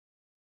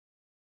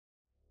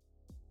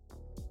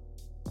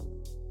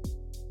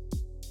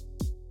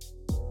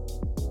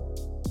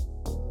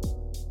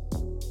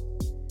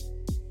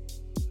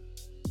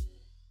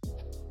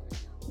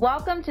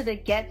Welcome to the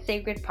Get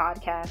Sacred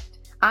podcast.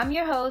 I'm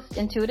your host,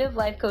 intuitive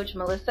life coach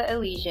Melissa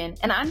Elysian,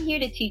 and I'm here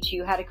to teach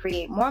you how to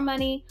create more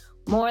money,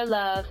 more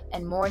love,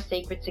 and more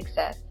sacred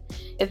success.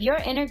 If your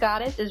inner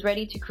goddess is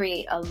ready to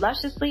create a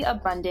lusciously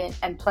abundant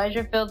and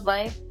pleasure-filled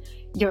life,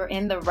 you're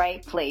in the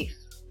right place.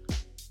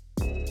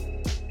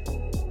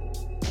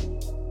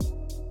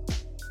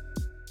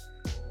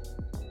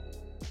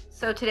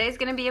 So today's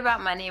going to be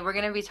about money. We're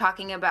going to be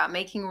talking about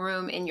making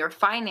room in your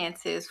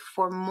finances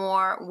for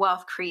more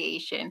wealth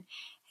creation.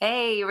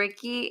 Hey,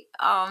 Ricky.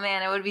 Oh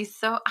man,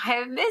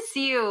 I miss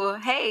you.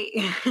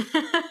 Hey.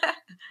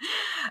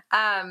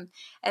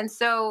 And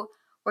so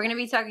we're going to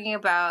be talking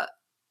about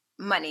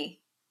money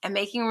and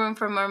making room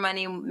for more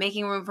money,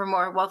 making room for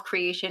more wealth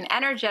creation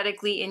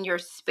energetically in your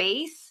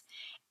space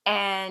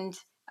and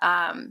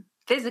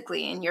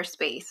physically in your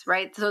space,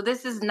 right? So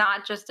this is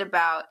not just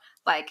about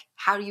like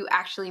how do you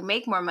actually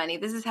make more money.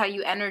 This is how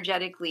you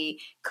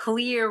energetically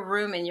clear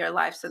room in your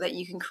life so that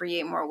you can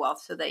create more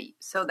wealth, so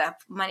that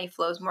money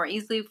flows more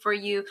easily for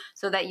you,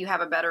 so that you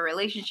have a better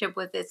relationship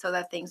with it, so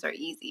that things are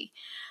easy,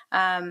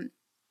 and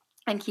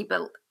keep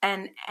it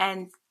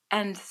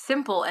and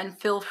simple and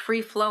feel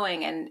free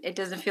flowing, and it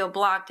doesn't feel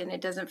blocked and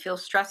it doesn't feel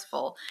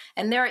stressful.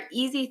 And there are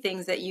easy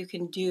things that you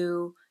can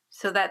do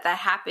so that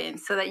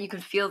happens, so that you can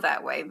feel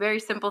that way. Very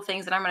simple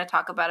things, and I'm going to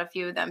talk about a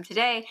few of them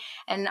today.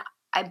 And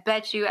I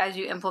bet you as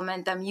you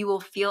implement them, you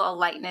will feel a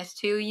lightness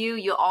to you.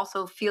 You'll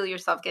also feel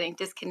yourself getting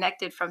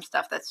disconnected from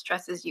stuff that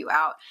stresses you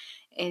out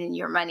in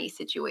your money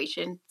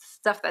situation,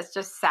 stuff that's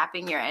just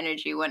sapping your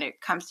energy when it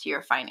comes to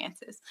your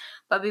finances.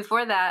 But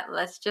before that,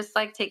 let's just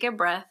take a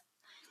breath.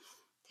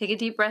 Take a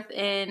deep breath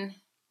in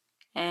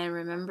and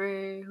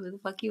remember who the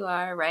fuck you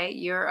are, right?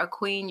 You're a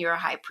queen, you're a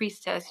high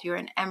priestess, you're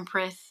an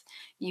empress,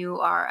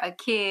 you are a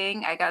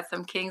king. I got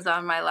some kings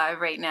on my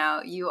live right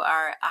now. You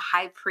are a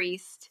high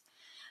priest,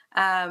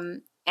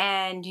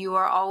 and you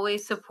are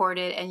always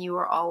supported and you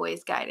are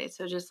always guided.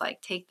 So just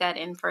take that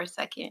in for a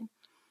second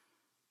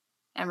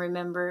and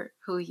remember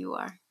who you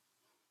are.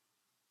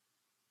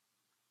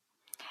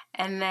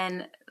 And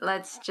then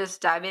let's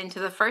just dive into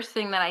the first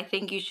thing that I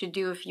think you should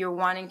do if you're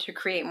wanting to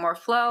create more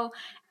flow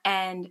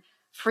and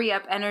free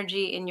up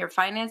energy in your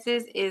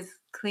finances is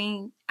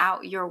clean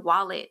out your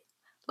wallet.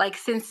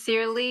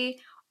 Sincerely,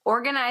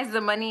 organize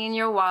the money in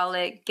your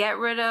wallet. Get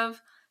rid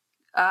of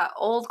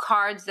old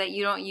cards that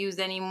you don't use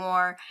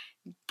anymore.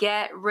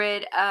 Get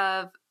rid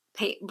of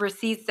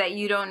receipts that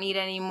you don't need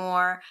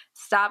anymore.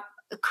 Stop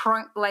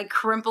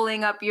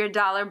crimpling up your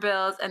dollar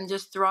bills and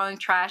just throwing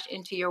trash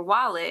into your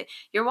wallet.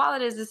 Your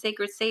wallet is a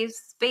sacred safe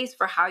space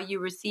for how you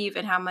receive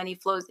and how money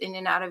flows in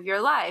and out of your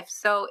life.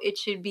 So it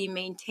should be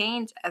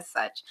maintained as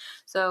such.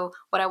 So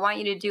what I want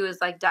you to do is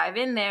dive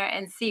in there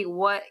and see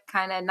what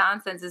kind of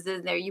nonsense is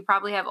in there. You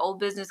probably have old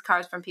business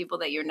cards from people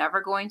that you're never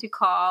going to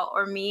call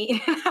or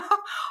meet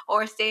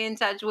or stay in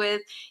touch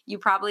with. You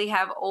probably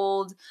have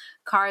old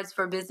cards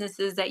for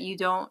businesses that you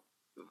don't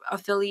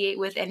affiliate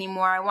with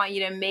anymore. I want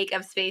you to make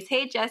up space.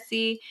 Hey,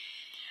 Jesse.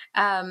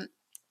 I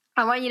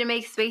want you to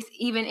make space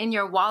even in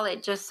your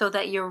wallet, just so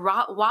that your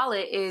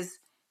wallet is,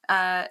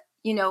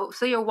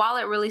 so your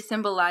wallet really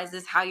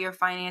symbolizes how your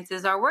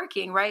finances are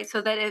working, right?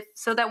 So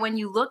that when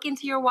you look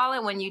into your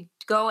wallet, when you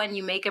go and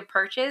you make a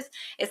purchase,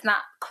 it's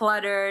not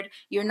cluttered.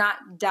 You're not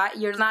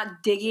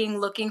digging,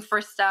 looking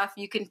for stuff.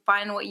 You can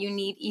find what you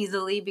need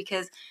easily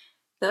because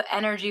the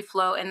energy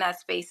flow in that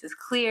space is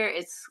clear,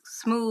 it's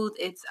smooth,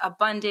 it's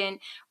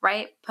abundant,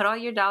 right? Put all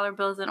your dollar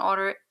bills in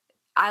order.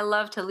 I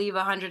love to leave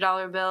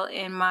 $100 bill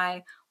in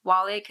my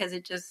wallet because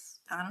it just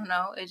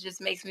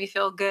makes me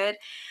feel good.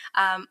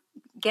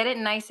 Get it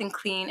nice and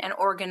clean and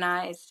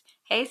organized.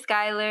 Hey,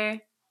 Skylar.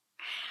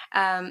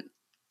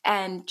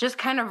 And just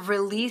kind of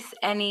release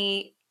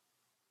any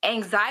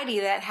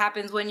anxiety that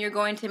happens when you're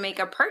going to make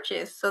a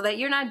purchase, so that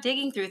you're not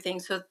digging through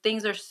things. So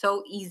things are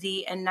so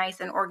easy and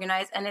nice and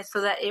organized, and it's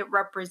so that it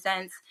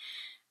represents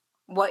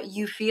what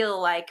you feel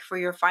like for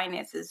your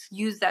finances.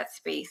 Use that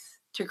space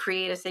to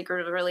create a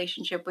sacred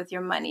relationship with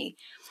your money.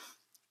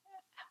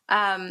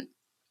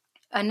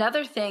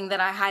 Another thing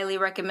that I highly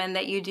recommend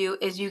that you do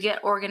is you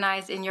get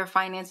organized in your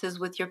finances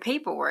with your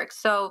paperwork.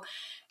 So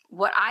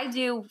what I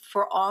do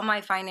for all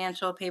my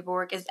financial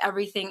paperwork is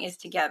everything is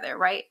together,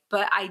 right?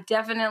 But I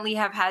definitely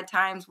have had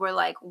times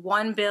where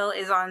one bill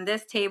is on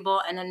this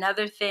table and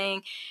another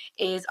thing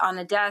is on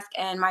a desk,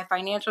 and my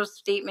financial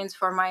statements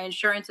for my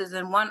insurance is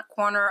in one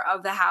corner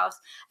of the house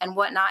and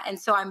whatnot. And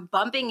so I'm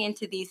bumping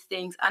into these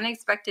things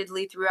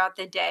unexpectedly throughout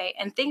the day,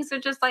 and things are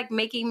just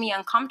making me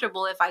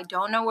uncomfortable if I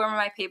don't know where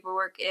my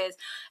paperwork is,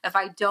 if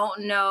I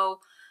don't know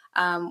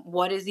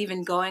what is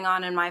even going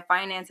on in my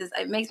finances.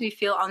 It makes me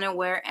feel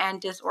unaware and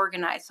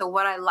disorganized. So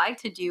what I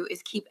like to do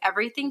is keep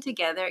everything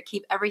together,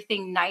 keep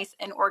everything nice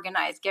and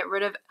organized, get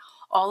rid of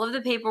all of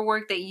the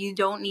paperwork that you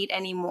don't need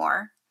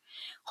anymore.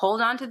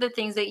 hold on to the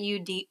things that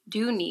you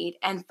do need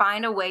and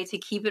find a way to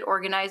keep it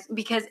organized,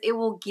 because it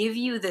will give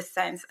you the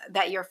sense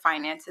that your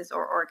finances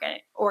are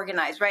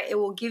organized, right? It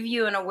will give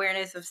you an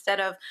awareness, instead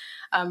of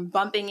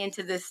bumping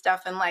into this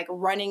stuff and like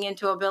running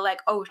into a bill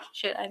like, oh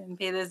shit, I didn't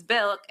pay this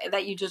bill,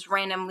 that you just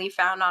randomly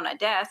found on a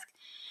desk.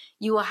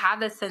 You will have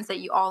the sense that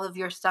all of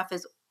your stuff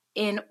is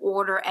in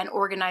order and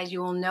organized.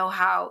 You will know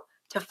how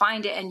to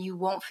find it and you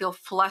won't feel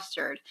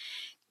flustered.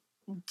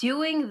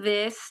 Doing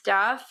this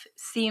stuff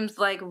seems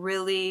like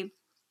really,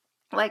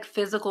 like,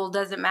 physical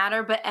doesn't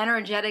matter, but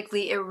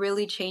energetically it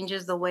really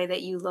changes the way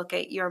that you look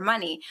at your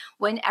money.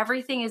 When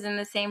everything is in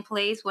the same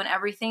place, when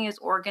everything is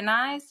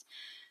organized,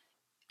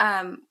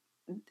 um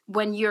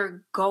when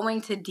you're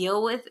going to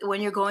deal with it,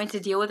 when you're going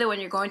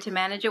to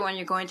manage it, when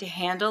you're going to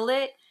handle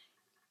it,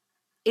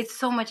 it's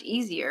so much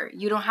easier.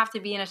 You don't have to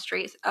be in a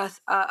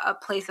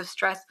place of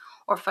stress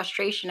or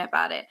frustration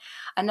about it.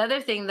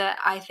 Another thing that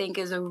I think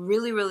is a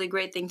really, really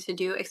great thing to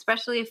do,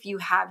 especially if you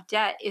have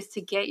debt, is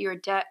to get your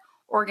debt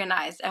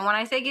organized. And when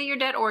I say get your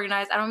debt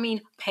organized, I don't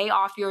mean pay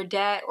off your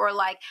debt or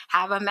like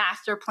have a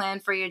master plan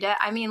for your debt.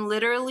 I mean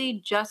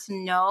literally just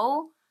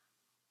know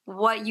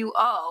what you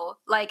owe.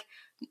 Like,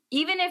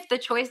 even if the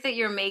choice that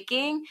you're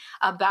making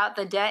about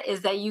the debt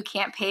is that you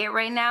can't pay it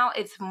right now,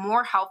 it's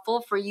more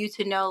helpful for you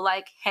to know,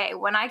 like, hey,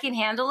 when I can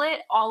handle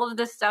it, all of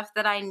the stuff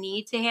that I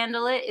need to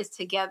handle it is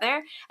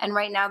together. And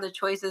right now, the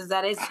choice is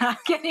that it's not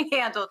getting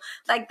handled.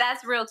 Like,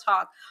 that's real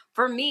talk.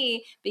 For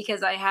me,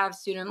 because I have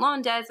student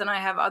loan debts and I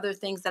have other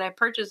things that I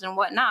purchased and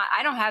whatnot,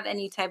 I don't have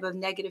any type of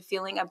negative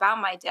feeling about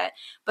my debt.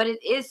 But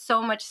it is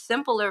so much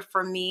simpler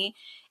for me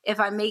if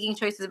I'm making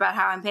choices about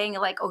how I'm paying it,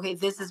 like, okay,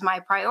 this is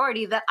my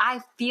priority, that I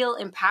feel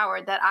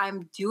empowered that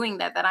I'm doing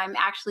that I'm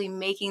actually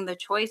making the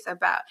choice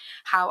about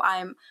how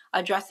I'm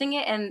addressing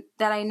it, and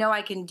that I know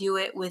I can do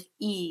it with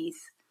ease.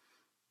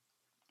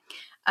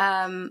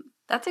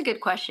 That's a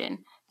good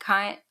question.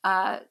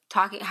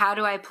 Talking, how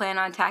do I plan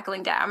on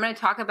tackling debt? I'm going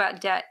to talk about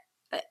debt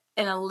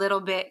in a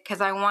little bit, because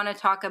I want to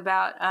talk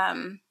about,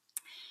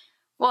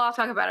 well, I'll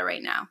talk about it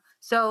right now.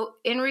 So,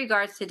 in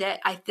regards to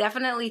debt, I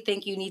definitely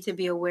think you need to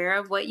be aware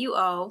of what you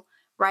owe,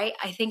 right?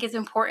 I think it's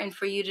important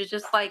for you to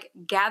just like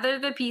gather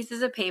the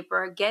pieces of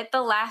paper, get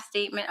the last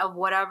statement of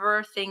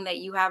whatever thing that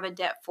you have a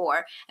debt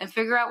for, and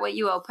figure out what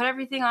you owe. Put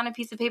everything on a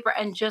piece of paper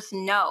and just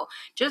know.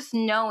 Just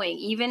knowing,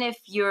 even if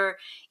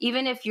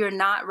you're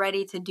not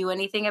ready to do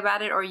anything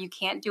about it or you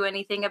can't do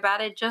anything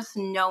about it, just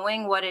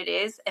knowing what it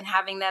is and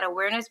having that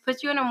awareness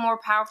puts you in a more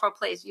powerful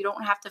place. You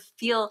don't have to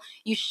feel,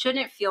 you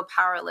shouldn't feel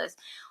powerless.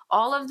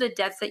 All of the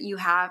debts that you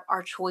have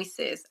are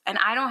choices. And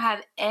I don't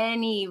have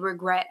any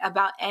regret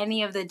about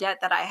any of the debt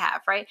that I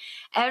have, right?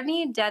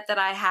 Any debt that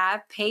I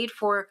have paid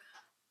for,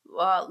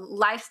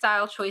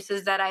 lifestyle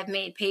choices that I've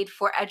made, paid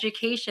for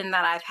education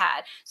that I've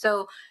had.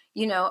 So,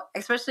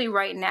 especially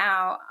right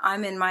now,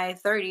 I'm in my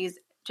 30s.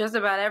 Just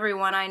about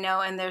everyone I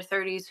know in their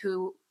 30s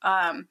who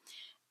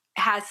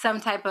has some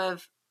type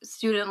of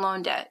student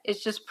loan debt.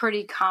 It's just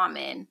pretty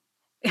common.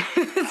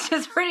 It's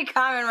just pretty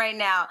common right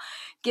now,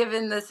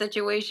 given the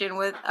situation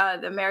with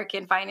the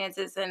American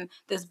finances and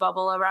this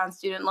bubble around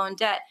student loan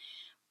debt.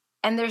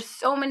 And there's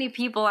so many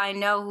people I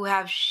know who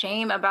have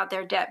shame about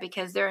their debt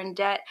because they're in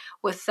debt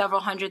with several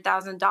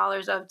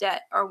 $100,000 of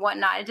debt or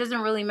whatnot. It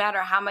doesn't really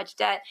matter how much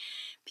debt.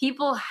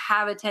 People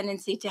have a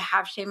tendency to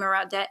have shame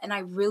around debt, and I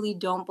really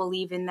don't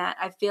believe in that.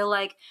 I feel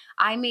like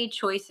I made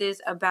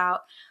choices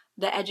about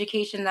the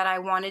education that I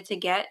wanted to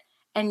get.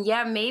 And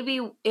yeah,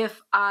 maybe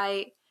if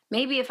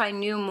I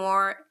knew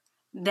more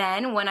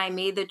then when I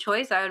made the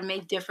choice, I would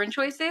make different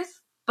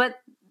choices. But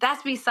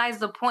that's besides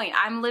the point.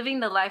 I'm living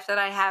the life that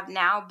I have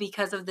now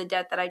because of the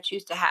debt that I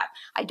choose to have.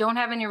 I don't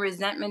have any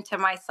resentment to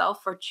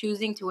myself for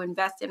choosing to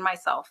invest in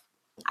myself.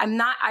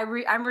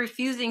 I'm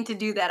refusing to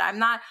do that.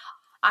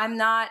 I'm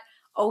not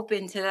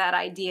open to that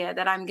idea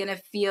that I'm going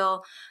to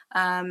feel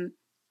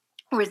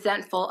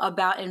resentful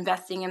about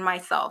investing in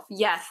myself.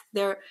 Yes,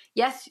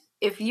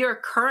 if you're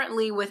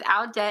currently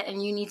without debt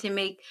and you need to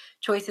make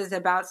choices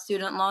about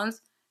student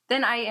loans,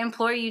 then I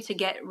implore you to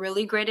get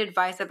really great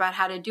advice about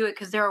how to do it,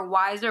 because there are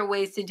wiser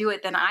ways to do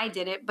it than I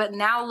did it. But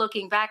now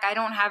looking back, I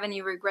don't have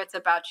any regrets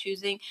about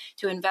choosing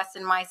to invest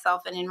in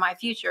myself and in my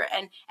future.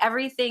 And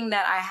everything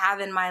that I have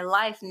in my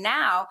life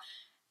now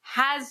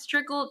has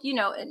trickled,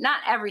 not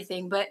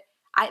everything, but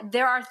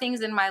there are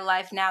things in my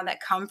life now that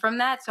come from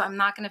that. So I'm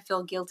not going to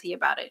feel guilty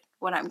about it.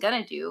 What I'm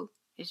going to do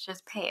is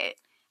just pay it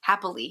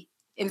happily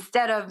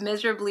instead of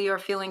miserably or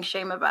feeling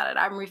shame about it.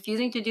 I'm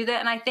refusing to do that.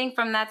 And I think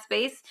from that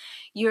space,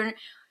 your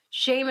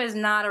shame is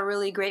not a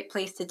really great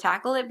place to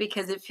tackle it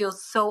because it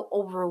feels so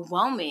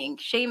overwhelming.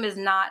 Shame is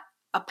not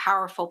a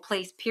powerful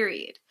place,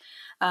 period.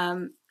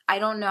 I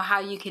don't know how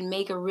you can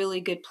make a really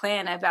good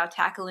plan about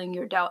tackling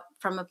your doubt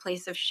from a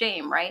place of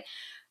shame, right?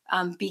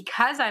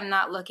 Because I'm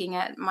not looking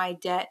at my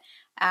debt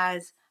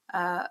as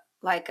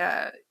like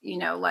a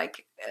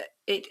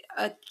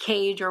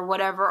cage or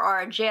whatever, or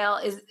a jail,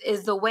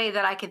 is the way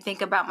that I can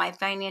think about my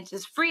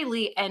finances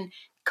freely and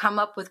come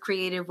up with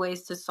creative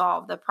ways to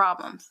solve the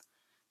problems.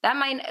 That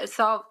might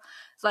solve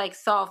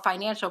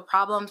financial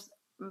problems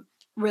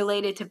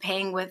related to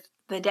paying with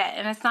the debt.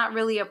 And it's not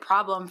really a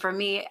problem for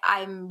me.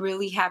 I'm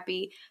really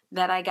happy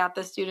that I got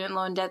the student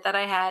loan debt that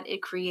I had.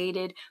 It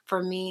created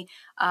for me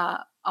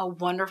a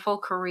wonderful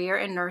career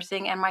in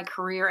nursing, and my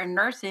career in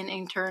nursing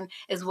in turn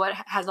is what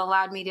has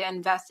allowed me to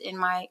invest in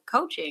my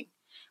coaching.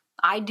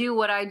 I do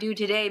what I do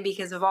today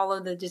because of all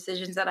of the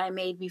decisions that I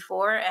made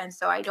before. And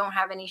so I don't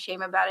have any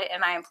shame about it.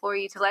 And I implore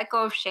you to let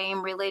go of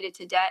shame related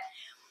to debt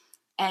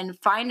and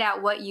find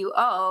out what you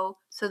owe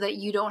so that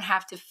you don't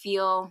have to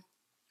feel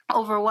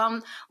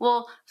overwhelmed.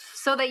 Well,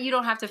 so that you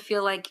don't have to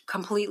feel like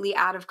completely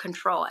out of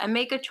control, and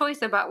make a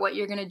choice about what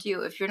you're going to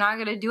do. If you're not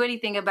going to do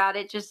anything about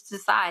it, just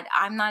decide,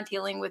 I'm not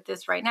dealing with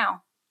this right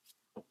now.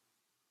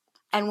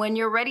 And when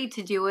you're ready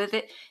to deal with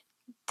it,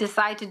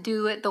 decide to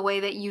do it the way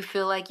that you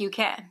feel like you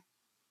can.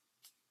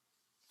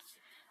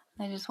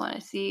 I just want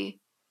to see.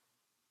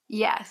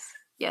 Yes,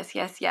 yes,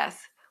 yes, yes.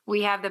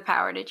 We have the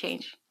power to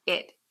change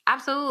it.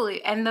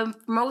 Absolutely. And the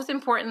most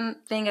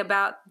important thing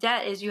about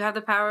debt is you have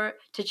the power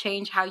to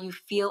change how you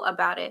feel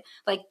about it.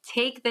 Like,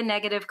 take the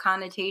negative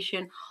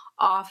connotation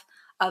off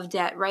of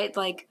debt, right?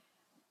 Like,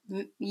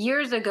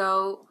 years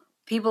ago,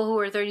 people who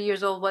were 30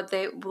 years old, what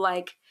they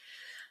like,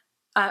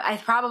 I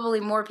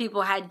probably more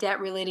people had debt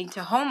relating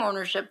to home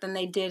ownership than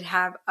they did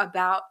have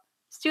about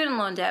student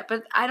loan debt.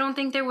 But I don't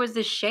think there was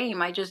this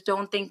shame. I just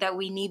don't think that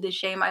we need the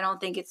shame. I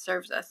don't think it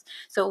serves us.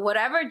 So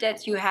whatever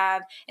debts you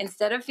have,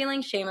 instead of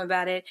feeling shame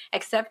about it,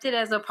 accept it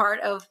as a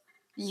part of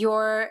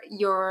your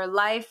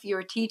life,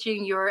 your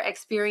teaching, your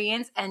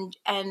experience, and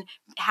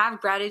have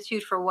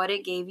gratitude for what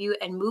it gave you,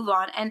 and move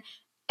on and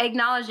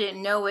acknowledge it,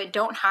 know it,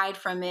 don't hide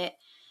from it.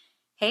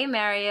 Hey,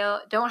 Mario,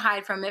 don't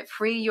hide from it.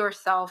 Free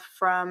yourself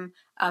from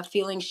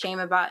feeling shame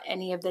about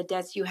any of the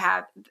debts you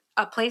have.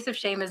 A place of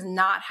shame is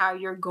not how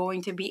you're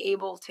going to be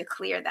able to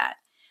clear that.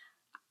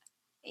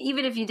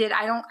 Even if you did,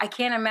 I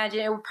can't imagine.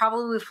 It would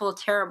probably feel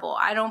terrible.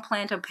 I don't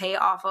plan to pay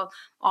off of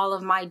all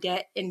of my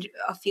debt in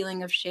a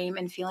feeling of shame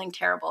and feeling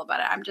terrible about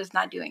it. I'm just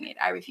not doing it.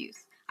 I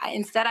refuse.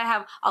 Instead, I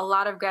have a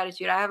lot of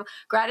gratitude. I have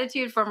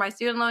gratitude for my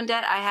student loan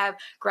debt. I have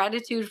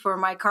gratitude for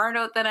my car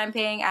note that I'm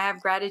paying. I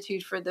have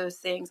gratitude for those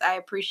things. I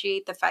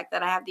appreciate the fact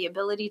that I have the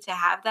ability to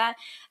have that,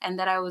 and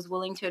that I was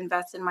willing to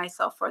invest in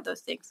myself for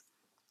those things.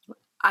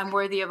 I'm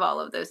worthy of all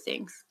of those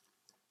things.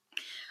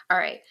 All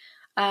right.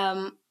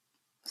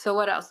 So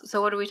what else?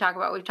 So what do we talk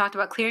about? We've talked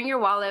about clearing your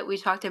wallet. We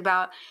talked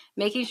about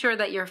making sure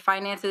that your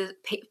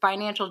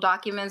financial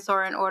documents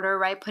are in order,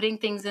 right? Putting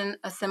things in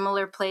a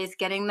similar place,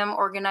 getting them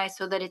organized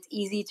so that it's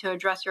easy to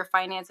address your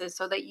finances,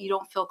 so that you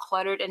don't feel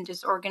cluttered and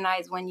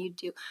disorganized when you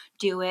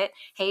do it.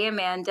 Hey,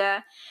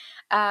 Amanda.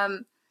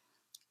 Um,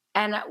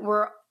 and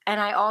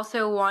I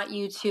also want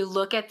you to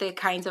look at the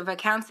kinds of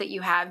accounts that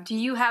you have. Do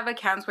you have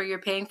accounts where you're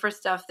paying for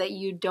stuff that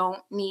you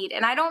don't need?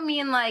 And I don't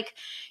mean like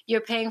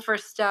you're paying for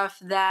stuff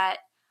that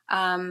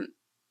um,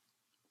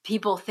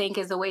 people think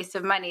is a waste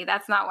of money.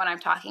 That's not what I'm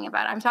talking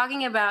about. I'm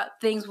talking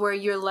about things where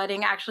you're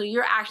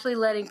actually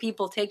letting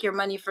people take your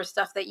money for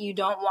stuff that you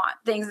don't want,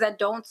 things that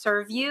don't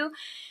serve you.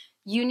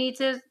 You need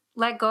to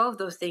let go of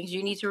those things.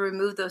 You need to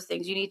remove those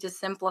things. You need to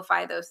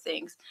simplify those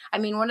things. I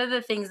mean, one of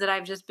the things that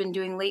I've just been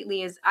doing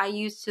lately is I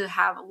used to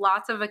have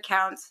lots of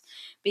accounts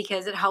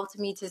because it helped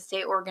me to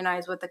stay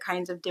organized with the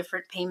kinds of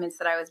different payments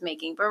that I was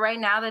making. But right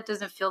now, that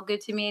doesn't feel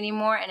good to me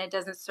anymore, and it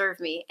doesn't serve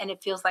me, and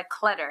it feels like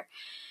clutter.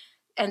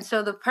 And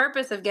so the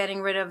purpose of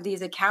getting rid of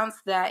these accounts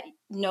that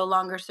no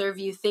longer serve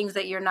you, things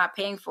that you're not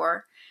paying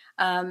for,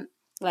 um,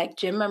 like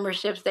gym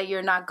memberships that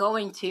you're not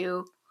going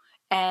to,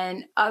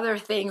 and other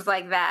things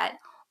like that,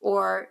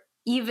 or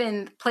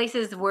even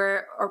places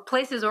or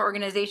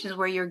organizations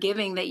where you're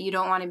giving that you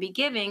don't want to be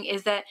giving,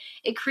 is that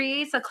it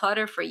creates a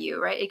clutter for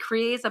you, right? It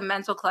creates a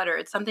mental clutter.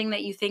 It's something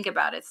that you think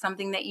about. It's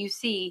something that you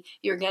see.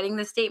 You're getting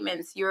the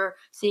statements. You're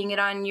seeing it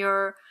on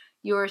your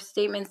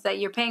statements that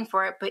you're paying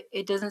for it, but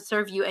it doesn't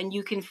serve you, and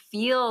you can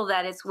feel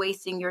that it's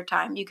wasting your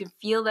time. You can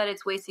feel that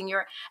it's wasting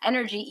your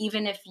energy,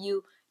 even if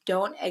you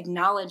don't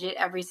acknowledge it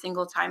every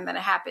single time that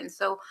it happens.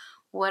 So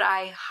what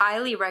I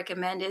highly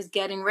recommend is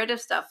getting rid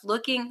of stuff.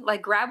 Looking,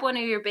 like, grab one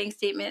of your bank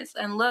statements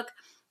and look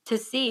to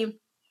see,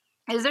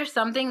 is there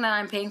something that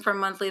I'm paying for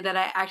monthly that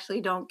I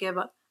actually don't give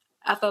a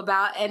f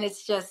about, and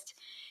it's just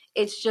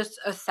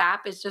a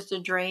sap, it's just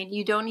a drain.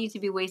 You don't need to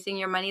be wasting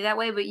your money that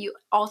way, but you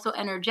also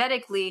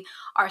energetically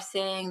are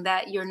saying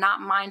that you're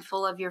not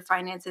mindful of your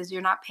finances,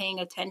 you're not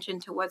paying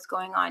attention to what's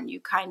going on. You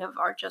kind of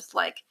are just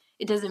like,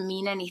 it doesn't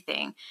mean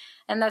anything.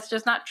 And that's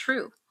just not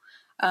true.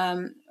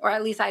 Or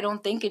at least I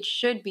don't think it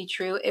should be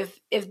true. If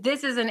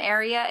this is an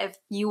area, if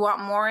you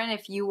want more in,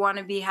 if you want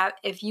to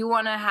if you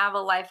want to have a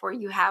life where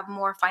you have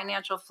more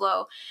financial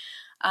flow,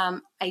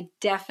 I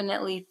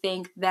definitely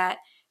think that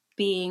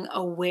being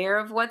aware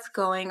of what's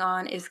going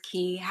on is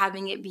key.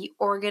 Having it be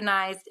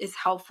organized is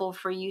helpful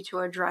for you to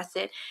address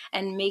it,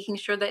 and making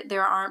sure that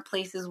there aren't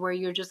places where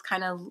you're just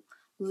kind of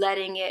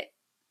letting it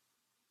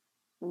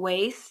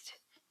waste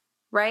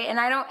right?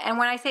 And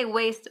when I say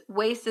waste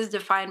is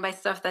defined by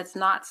stuff that's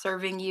not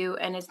serving you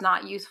and it's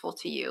not useful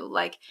to you.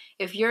 Like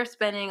if you're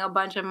spending a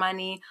bunch of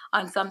money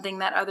on something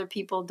that other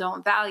people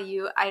don't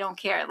value, I don't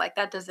care. Like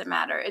that doesn't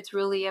matter. It's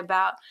really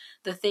about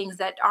the things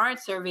that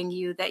aren't serving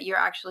you that you're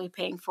actually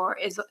paying for.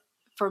 Is,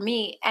 for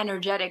me,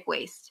 energetic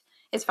waste.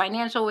 It's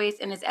financial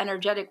waste and it's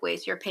energetic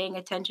waste. You're paying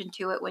attention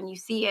to it when you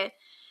see it.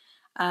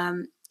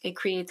 It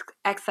creates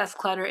excess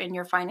clutter in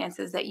your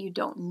finances that you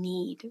don't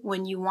need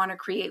when you want to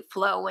create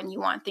flow, when you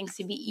want things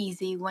to be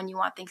easy, when you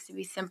want things to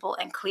be simple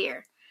and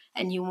clear,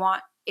 and you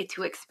want it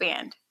to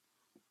expand.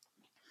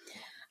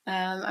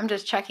 I'm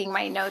just checking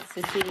my notes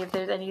to see if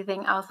there's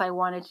anything else I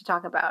wanted to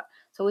talk about.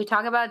 So we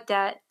talk about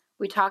debt.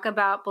 We talk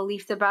about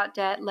beliefs about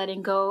debt,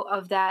 letting go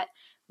of that,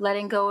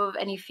 letting go of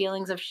any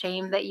feelings of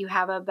shame that you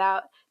have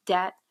about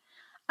debt.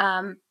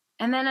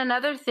 And then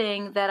another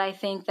thing that I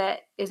think that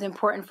is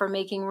important for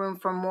making room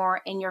for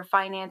more in your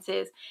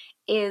finances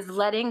is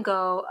letting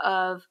go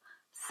of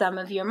some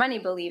of your money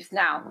beliefs.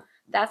 Now,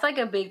 that's like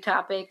a big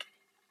topic.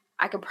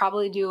 I could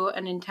probably do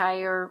an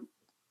entire,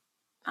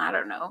 I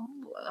don't know,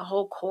 a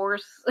whole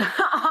course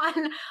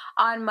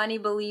on money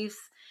beliefs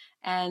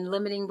and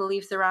limiting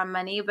beliefs around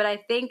money, but I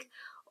think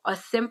a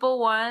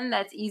simple one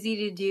that's easy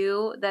to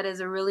do, that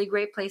is a really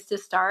great place to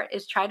start,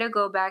 is try to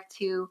go back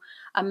to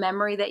a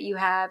memory that you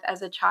have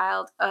as a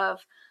child of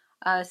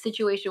a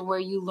situation where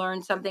you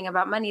learned something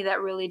about money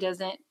that really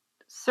doesn't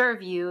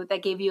serve you,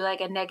 that gave you like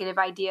a negative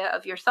idea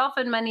of yourself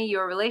and money,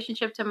 your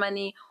relationship to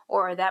money,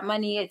 or that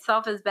money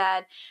itself is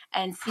bad,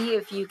 and see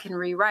if you can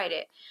rewrite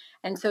it.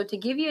 And so, to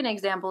give you an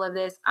example of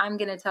this, I'm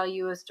going to tell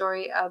you a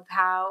story of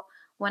how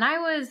when I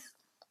was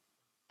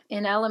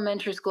in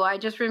elementary school, I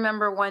just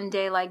remember one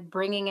day like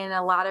bringing in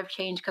a lot of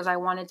change because I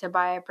wanted to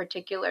buy a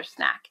particular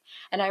snack.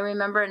 And I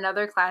remember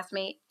another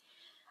classmate,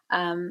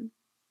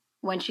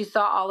 when she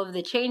saw all of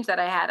the change that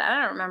I had,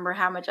 I don't remember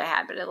how much I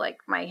had, but like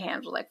my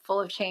hands were like full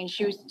of change.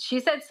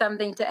 She said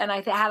something to, and I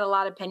had a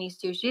lot of pennies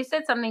too. She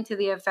said something to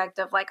the effect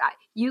of like,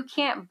 you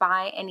can't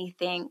buy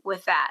anything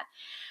with that.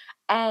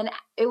 And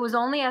it was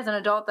only as an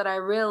adult that I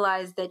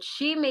realized that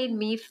she made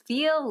me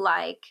feel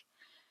like,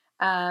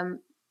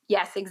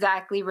 yes,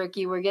 exactly,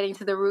 Ricky, we're getting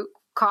to the root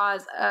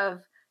cause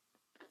of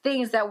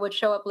things that would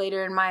show up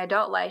later in my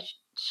adult life.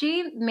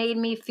 She made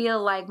me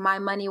feel like my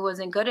money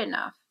wasn't good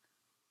enough.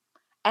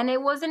 And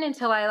it wasn't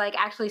until I like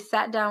actually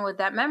sat down with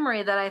that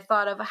memory that I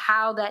thought of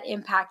how that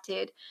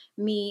impacted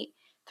me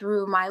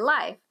through my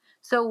life.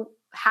 So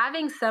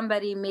having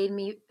someone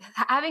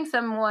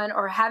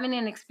or having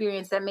an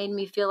experience that made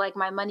me feel like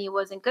my money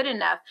wasn't good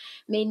enough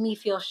made me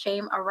feel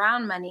shame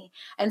around money.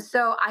 And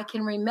so I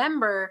can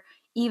remember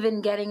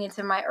even getting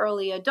into my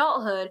early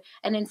adulthood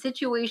and in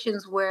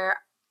situations where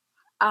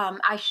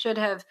I should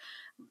have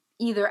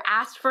either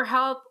asked for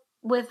help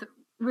with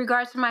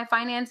regards to my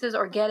finances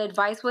or get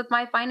advice with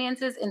my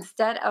finances.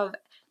 Instead of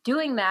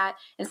doing that,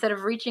 instead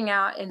of reaching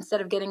out,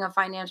 instead of getting a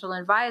financial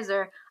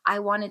advisor, I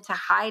wanted to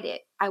hide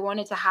it. I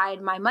wanted to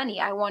hide my money.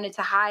 I wanted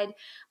to hide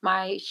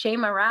my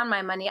shame around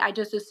my money. I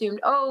just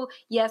assumed, oh,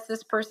 yes,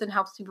 this person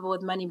helps people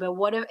with money, but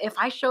what if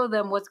I show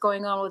them what's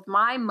going on with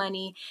my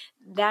money,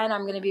 then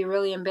I'm going to be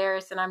really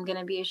embarrassed and I'm going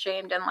to be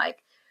ashamed, and like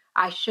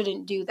I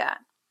shouldn't do that.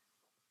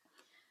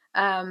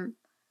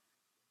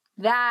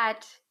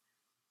 That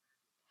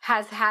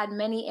has had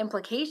many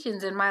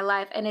implications in my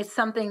life, and it's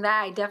something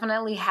that I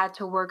definitely had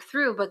to work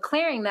through, but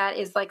clearing that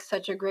is like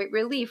such a great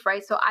relief,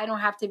 right? So I don't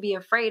have to be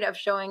afraid of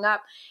showing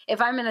up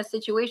if I'm in a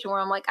situation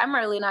where I'm like, I'm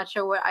really not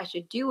sure what I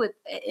should do with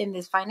in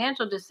this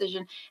financial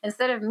decision.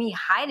 Instead of me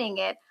hiding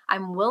it,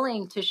 I'm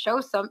willing to show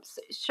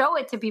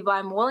it to people.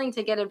 I'm willing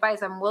to get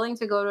advice. I'm willing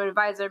to go to an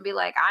advisor and be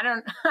like,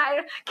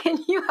 can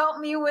you help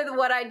me with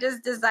what I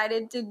just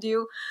decided to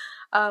do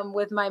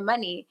with my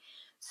money?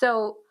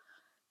 So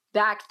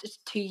back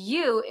to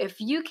you,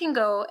 if you can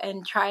go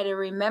and try to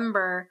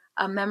remember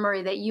a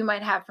memory that you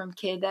might have from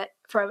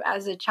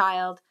as a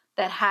child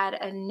that had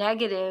a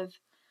negative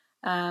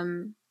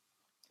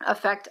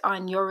effect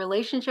on your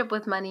relationship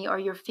with money or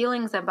your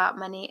feelings about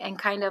money, and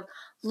kind of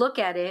look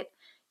at it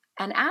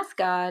and ask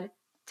God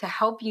to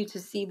help you to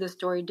see the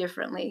story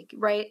differently,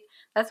 right?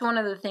 That's one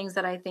of the things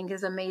that I think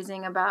is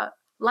amazing about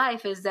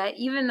life, is that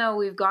even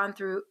though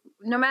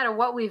no matter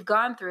what we've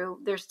gone through,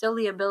 there's still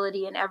the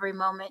ability in every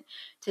moment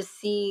to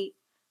see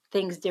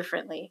things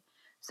differently.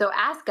 So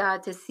ask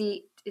God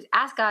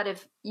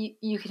if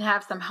you can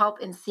have some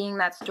help in seeing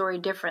that story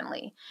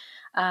differently,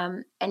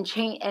 and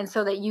change, and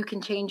so that you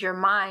can change your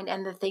mind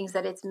and the things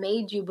that it's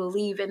made you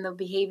believe and the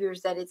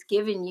behaviors that it's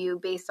given you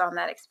based on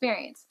that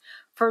experience.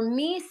 For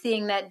me,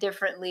 seeing that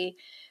differently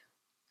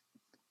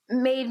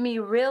made me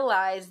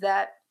realize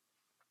that,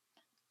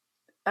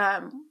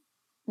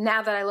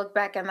 now that I look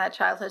back on that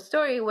childhood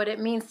story, what it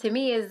means to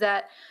me is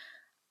that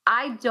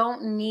I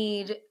don't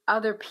need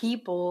other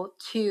people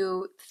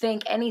to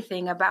think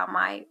anything about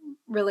my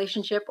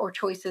relationship or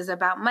choices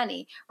about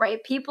money,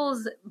 right?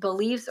 People's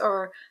beliefs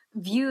or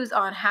views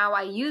on how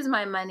I use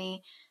my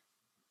money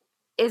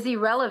is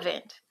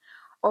irrelevant,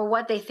 or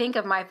what they think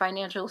of my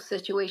financial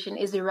situation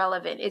is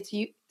irrelevant. It's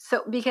you.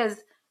 So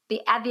because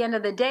at the end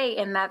of the day,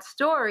 in that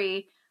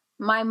story,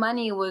 my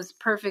money was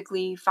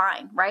perfectly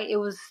fine, right? It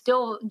was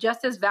still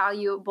just as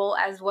valuable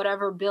as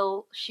whatever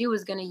bill she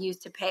was going to use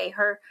to pay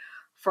her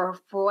for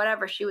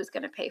whatever she was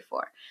going to pay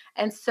for.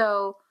 And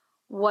so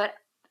what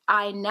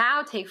I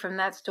now take from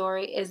that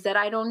story is that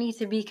I don't need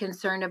to be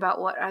concerned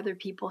about what other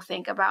people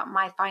think about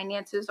my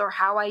finances, or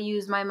how I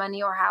use my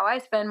money, or how I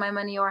spend my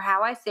money, or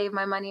how I save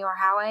my money, or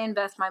how I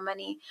invest my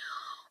money,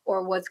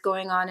 or what's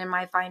going on in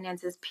my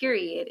finances,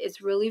 period.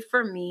 It's really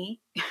for me.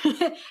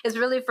 It's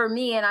really for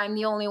me, and I'm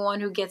the only one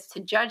who gets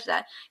to judge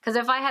that. Because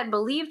if I had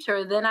believed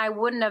her, then I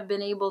wouldn't have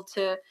been able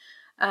to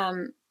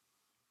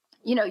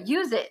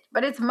use it.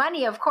 But it's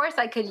money. Of course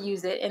I could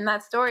use it. In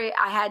that story,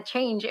 I had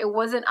change. It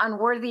wasn't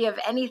unworthy of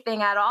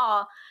anything at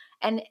all.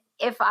 And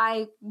if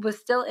I was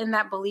still in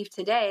that belief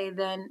today,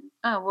 then,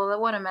 oh, well,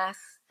 what a mess.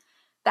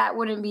 That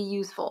wouldn't be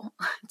useful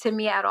to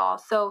me at all.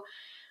 So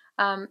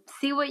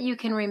see what you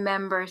can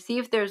remember. See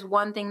if there's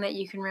one thing that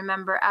you can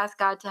remember. Ask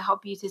God to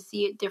help you to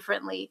see it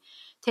differently.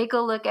 Take a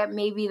look at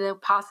maybe the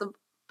possible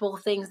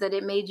things that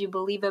it made you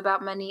believe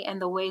about money, and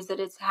the ways that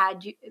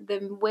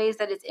the ways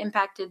that it's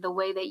impacted the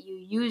way that you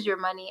use your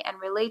money and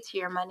relate to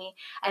your money.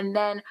 And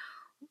then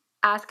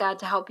ask God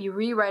to help you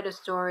rewrite a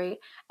story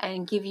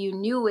and give you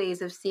new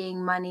ways of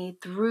seeing money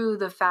through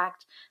the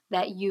fact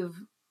that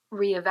you've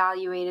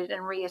reevaluated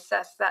and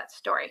reassessed that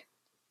story.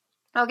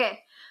 Okay,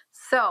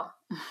 so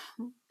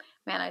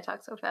man, I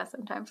talk so fast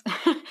sometimes.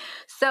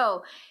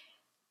 So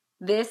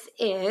this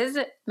is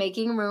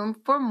Making Room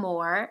for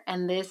More,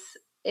 and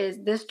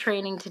this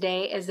training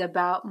today is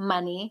about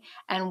money.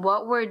 And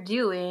what we're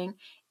doing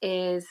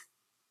is,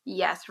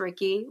 yes,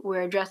 Ricky,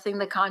 we're addressing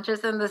the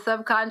conscious and the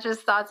subconscious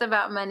thoughts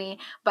about money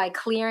by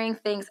clearing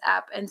things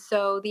up. And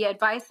so the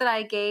advice that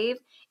I gave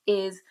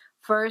is,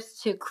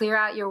 first, to clear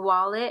out your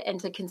wallet and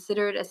to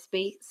consider it a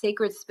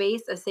sacred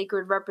space, a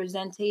sacred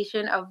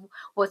representation of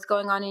what's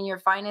going on in your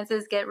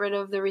finances. Get rid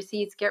of the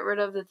receipts, get rid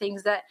of the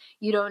things that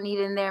you don't need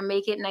in there,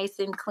 make it nice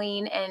and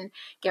clean, and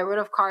get rid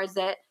of cards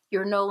that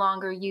you're no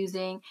longer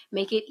using.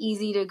 Make it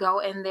easy to go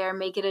in there,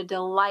 make it a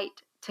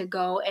delight to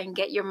go and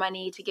get your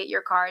money, to get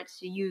your cards,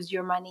 to use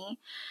your money,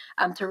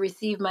 to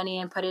receive money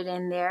and put it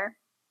in there.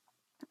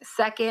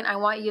 Second, I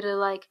want you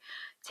to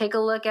take a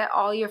look at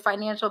all your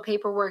financial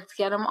paperwork,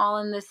 get them all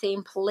in the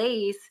same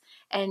place,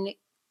 and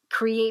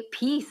create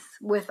peace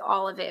with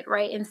all of it,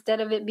 right?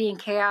 Instead of it being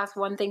chaos,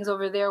 one thing's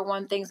over there,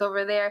 one thing's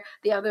over there,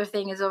 the other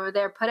thing is over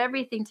there. Put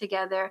everything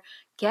together,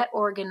 get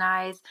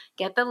organized,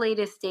 get the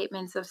latest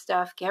statements of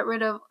stuff, get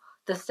rid of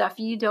the stuff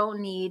you don't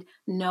need,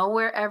 know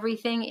where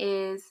everything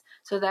is,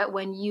 so that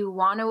when you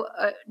want to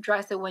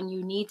address it, when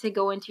you need to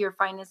go into your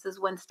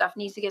finances, when stuff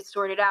needs to get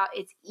sorted out,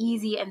 it's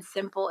easy and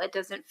simple. It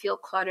doesn't feel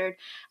cluttered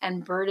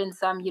and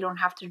burdensome. You don't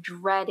have to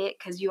dread it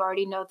because you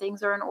already know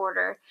things are in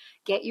order.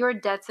 Get your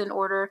debts in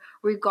order,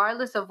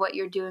 regardless of what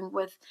you're doing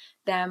with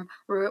them,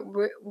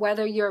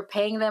 whether you're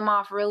paying them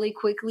off really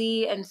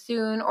quickly and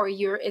soon, or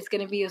it's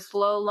going to be a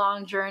slow,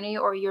 long journey,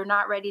 or you're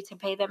not ready to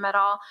pay them at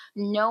all.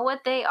 Know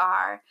what they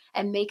are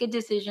and make a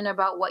decision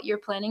about what you're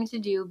planning to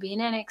do. Be in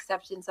an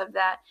acceptance of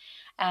that,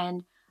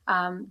 and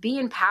be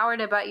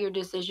empowered about your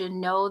decision.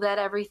 Know that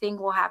everything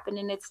will happen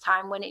in its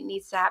time, when it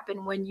needs to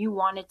happen, when you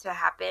want it to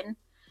happen,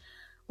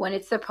 when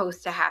it's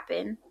supposed to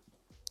happen.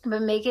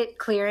 But make it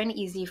clear and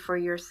easy for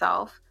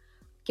yourself.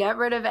 Get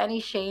rid of any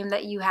shame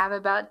that you have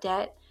about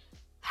debt.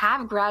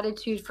 Have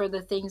gratitude for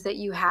the things that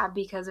you have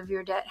because of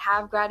your debt.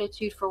 Have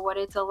gratitude for what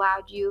it's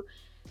allowed you.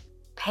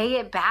 Pay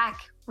it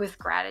back with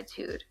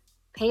gratitude.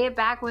 Pay it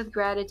back with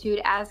gratitude.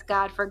 Ask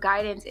God for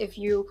guidance. If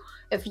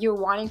you're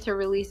wanting to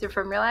release it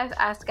from your life,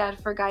 ask God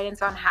for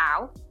guidance on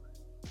how,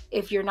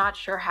 if you're not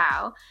sure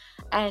how.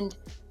 And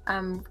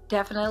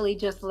definitely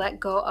just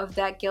let go of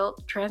that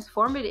guilt.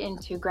 Transform it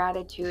into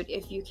gratitude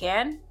if you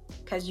can,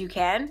 because you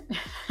can.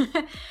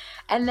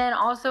 And then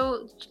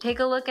also take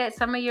a look at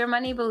some of your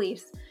money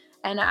beliefs.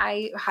 And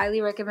I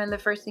highly recommend the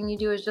first thing you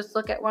do is just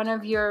look at one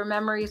of your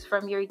memories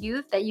from your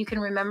youth that you can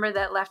remember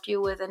that left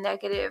you with a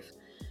negative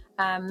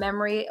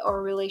memory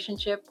or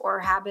relationship or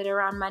habit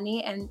around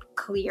money, and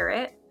clear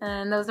it.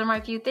 And those are my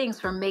few things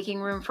for making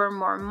room for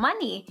more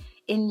money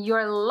in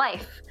your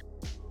life.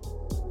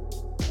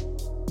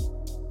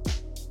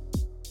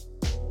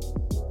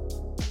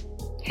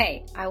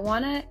 Hey, I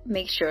want to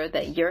make sure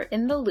that you're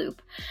in the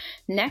loop.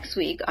 Next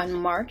week on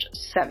March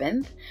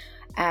 7th,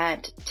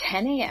 at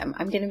 10 a.m.,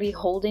 I'm going to be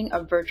holding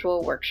a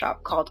virtual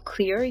workshop called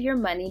Clear Your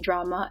Money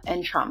Drama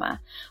and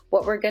Trauma.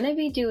 What we're going to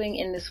be doing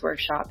in this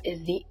workshop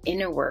is the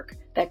inner work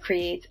that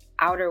creates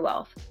outer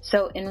wealth.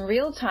 So in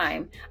real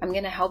time, I'm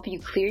going to help you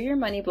clear your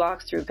money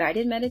blocks through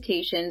guided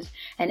meditations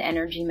and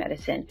energy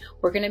medicine.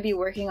 We're going to be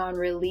working on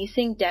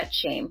releasing debt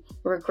shame,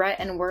 regret,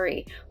 and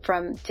worry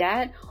from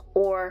debt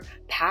or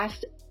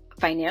past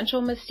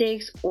financial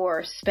mistakes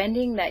or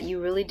spending that you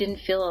really didn't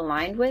feel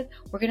aligned with.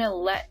 We're going to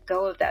let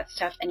go of that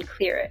stuff and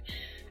clear it.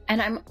 And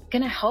I'm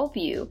going to help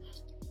you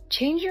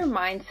change your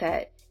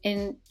mindset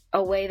in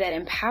a way that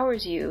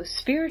empowers you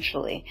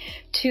spiritually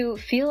to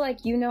feel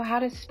like you know how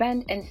to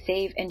spend and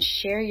save and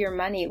share your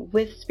money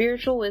with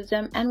spiritual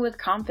wisdom and with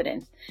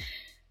confidence.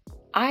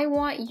 I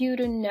want you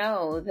to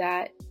know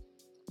that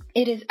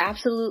it is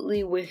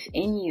absolutely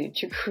within you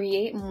to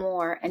create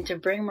more and to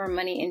bring more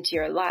money into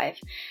your life.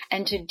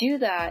 And to do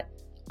that,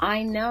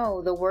 I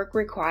know the work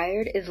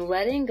required is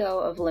letting go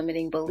of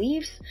limiting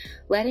beliefs,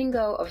 letting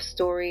go of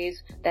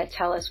stories that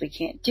tell us we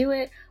can't do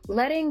it,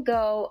 letting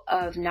go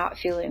of not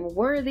feeling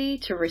worthy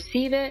to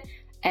receive it.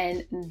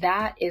 And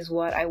that is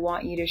what I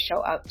want you to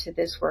show up to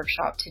this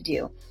workshop to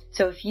do.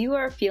 So if you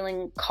are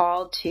feeling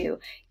called to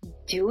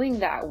doing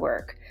that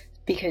work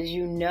because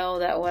you know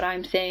that what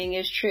I'm saying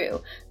is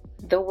true,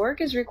 the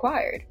work is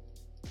required.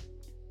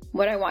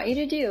 What I want you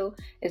to do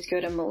is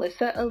go to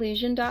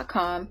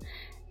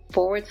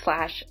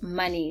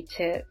melissaelysian.com/money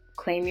to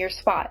claim your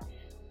spot.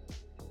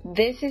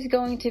 This is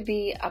going to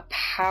be a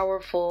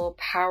powerful,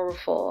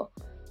 powerful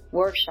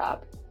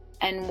workshop.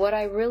 And what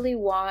I really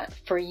want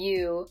for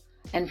you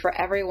and for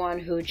everyone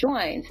who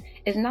joins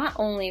is not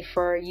only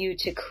for you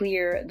to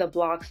clear the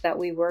blocks that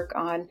we work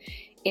on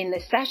in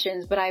the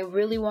sessions, but I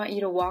really want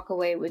you to walk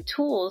away with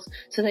tools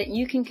so that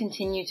you can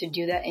continue to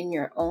do that in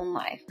your own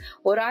life.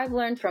 What I've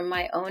learned from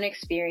my own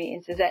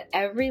experience is at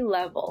every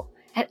level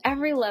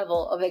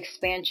of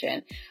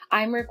expansion,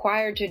 I'm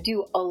required to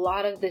do a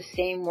lot of the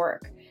same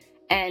work.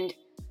 And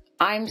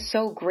I'm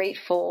so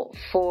grateful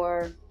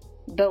for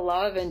the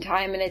love and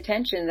time and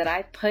attention that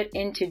I've put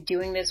into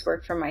doing this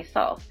work for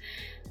myself.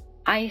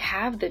 I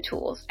have the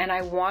tools and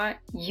I want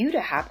you to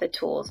have the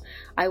tools.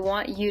 I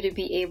want you to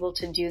be able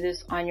to do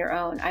this on your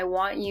own. I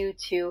want you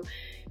to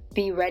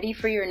be ready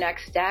for your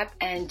next step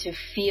and to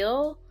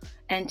feel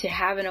and to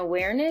have an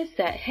awareness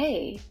that,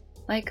 hey,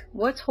 like,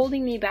 what's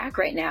holding me back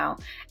right now?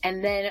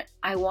 And then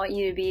I want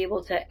you to be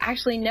able to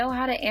actually know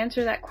how to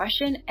answer that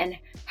question and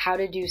how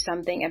to do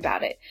something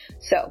about it.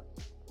 So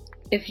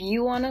if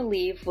you want to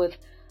leave with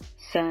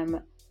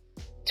some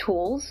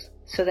tools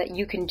so that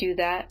you can do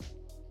that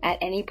at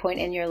any point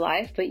in your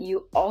life, but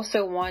you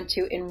also want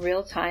to in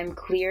real time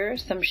clear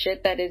some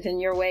shit that is in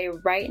your way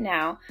right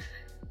now,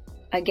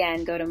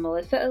 again, go to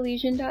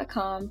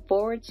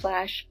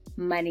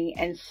melissaelysian.com/money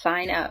and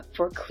sign up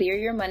for Clear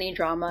Your Money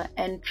Drama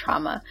and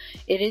Trauma.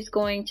 It is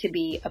going to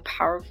be a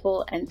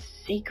powerful and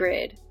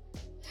sacred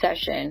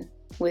session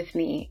with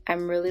me.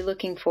 I'm really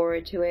looking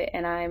forward to it,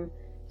 and I'm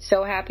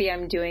so happy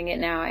I'm doing it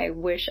now. I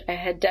wish I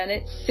had done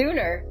it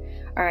sooner.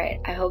 All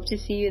right, I hope to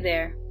see you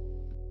there.